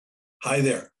Hi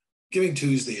there. Giving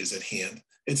Tuesday is at hand.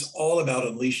 It's all about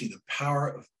unleashing the power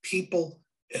of people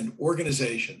and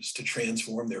organizations to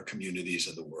transform their communities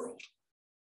and the world.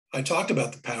 I talked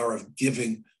about the power of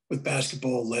giving with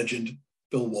basketball legend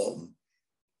Bill Walton.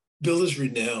 Bill is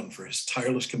renowned for his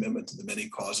tireless commitment to the many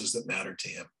causes that matter to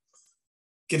him.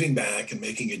 Giving back and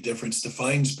making a difference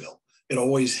defines Bill. It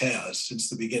always has since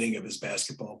the beginning of his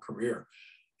basketball career.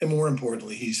 And more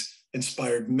importantly, he's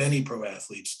inspired many pro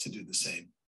athletes to do the same.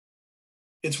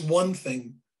 It's one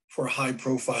thing for a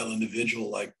high-profile individual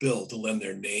like Bill to lend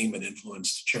their name and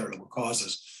influence to charitable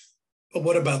causes. But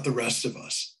what about the rest of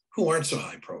us who aren't so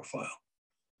high-profile?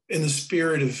 In the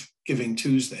spirit of Giving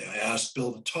Tuesday, I asked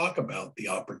Bill to talk about the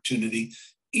opportunity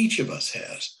each of us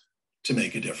has to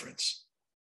make a difference.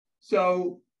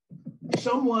 So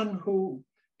someone who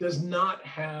does not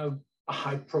have a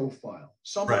high profile,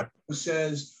 someone who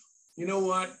says, you know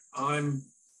what, I'm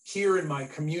here in my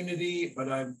community, but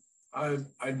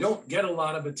I don't get a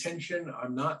lot of attention.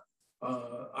 I'm not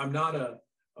a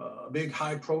big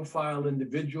high profile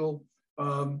individual.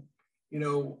 How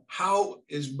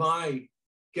is my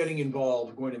getting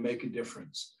involved going to make a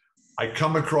difference? I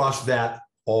come across that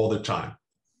all the time.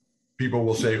 People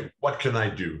will say, what can I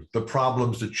do? The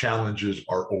problems, the challenges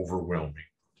are overwhelming.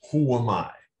 Who am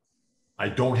I? I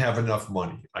don't have enough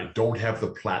money. I don't have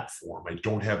the platform. I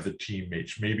don't have the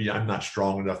teammates. Maybe I'm not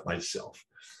strong enough myself.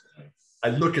 I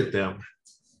look at them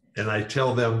and I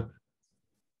tell them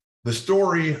the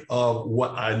story of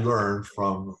what I learned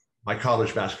from my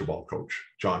college basketball coach,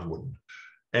 John Wooden.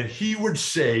 And he would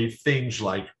say things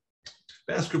like,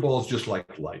 basketball is just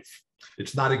like life.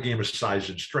 It's not a game of size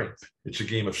and strength. It's a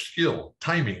game of skill,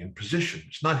 timing, and position.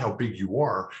 It's not how big you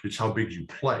are, it's how big you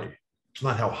play. It's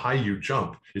not how high you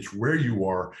jump, it's where you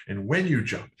are and when you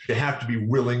jump. You have to be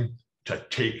willing to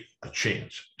take a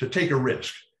chance, to take a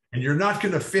risk. And you're not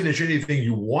going to finish anything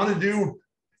you want to do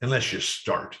unless you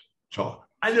start. So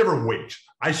I never wait.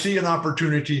 I see an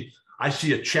opportunity, I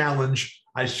see a challenge,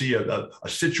 I see a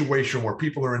situation where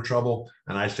people are in trouble,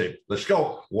 and I say, let's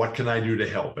go. What can I do to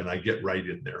help? And I get right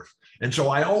in there. And so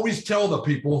I always tell the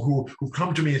people who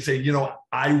come to me and say,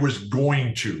 I was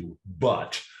going to,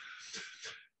 but.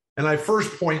 And I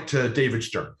first point to David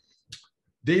Stern.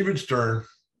 David Stern,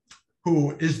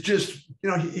 who is just,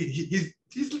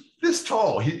 he's this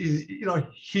tall. He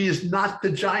is not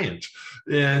the giant,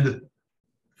 and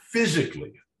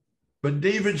physically. But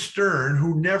David Stern,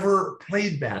 who never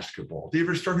played basketball,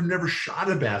 David Stern, who never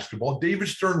shot a basketball, David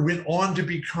Stern went on to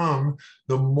become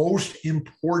the most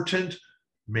important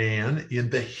man in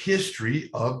the history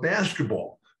of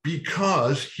basketball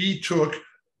because he took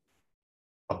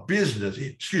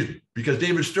because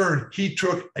David Stern, he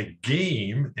took a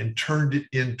game and turned it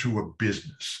into a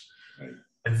business. Right.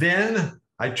 And then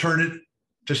I turn it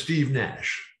to Steve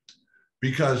Nash,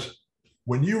 because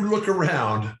when you look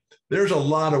around, there's a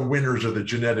lot of winners of the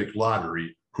genetic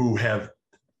lottery who have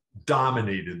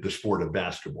dominated the sport of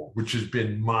basketball, which has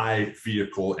been my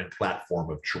vehicle and platform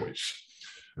of choice.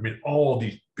 I mean, all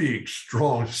these big,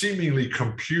 strong, seemingly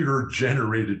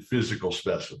computer-generated physical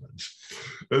specimens.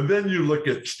 And then you look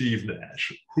at Steve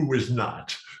Nash, who is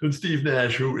not, and Steve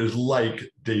Nash, who is like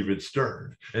David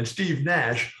Stern. And Steve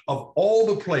Nash, of all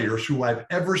the players who I've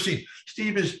ever seen,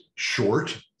 Steve is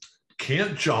short,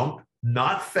 can't jump,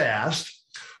 not fast,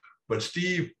 but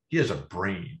Steve, he has a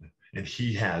brain and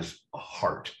he has a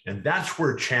heart. And that's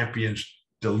where champions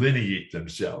delineate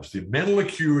themselves, the mental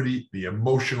acuity, the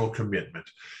emotional commitment.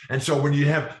 And so when you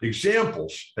have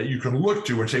examples that you can look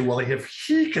to and say, well, if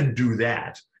he can do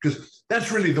that, because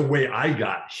that's really the way I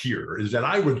got here, is that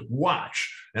I would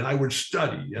watch and I would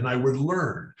study and I would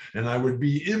learn and I would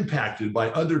be impacted by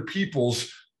other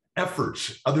people's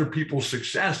efforts, other people's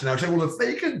success. And I would say, well, if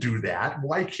they can do that,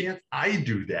 why can't I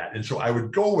do that? And so I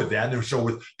would go with that. And so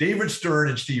with David Stern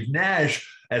and Steve Nash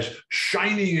as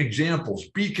shining examples,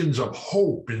 beacons of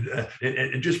hope,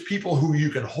 and just people who you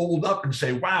can hold up and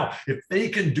say, wow, if they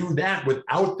can do that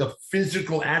without the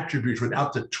physical attributes,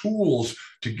 without the tools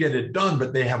to get it done,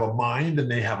 but they have a mind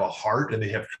and they have a heart and they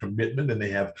have commitment and they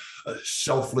have a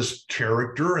selfless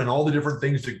character and all the different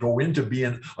things that go into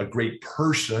being a great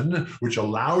person, which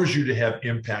allows you to have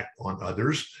impact on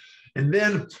others. And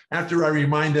then after I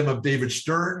remind them of David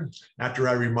Stern, after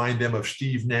I remind them of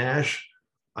Steve Nash,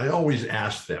 I always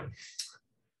ask them,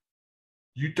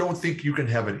 you don't think you can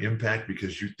have an impact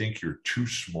because you think you're too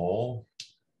small?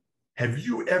 Have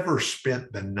you ever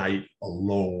spent the night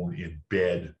alone in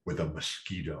bed with a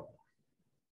mosquito?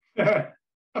 Yeah.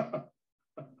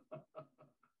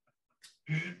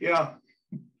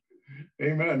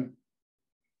 Amen.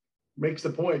 Makes the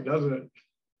point, doesn't it?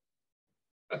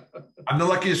 I'm the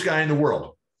luckiest guy in the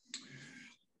world.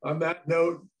 On that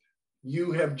note,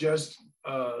 you have just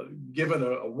given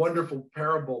a wonderful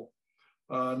parable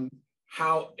on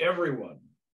how everyone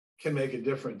can make a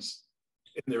difference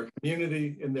in their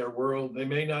community, in their world. They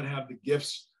may not have the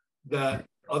gifts that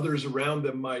others around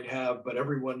them might have, but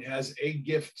everyone has a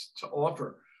gift to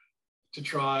offer to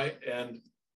try and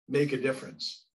make a difference.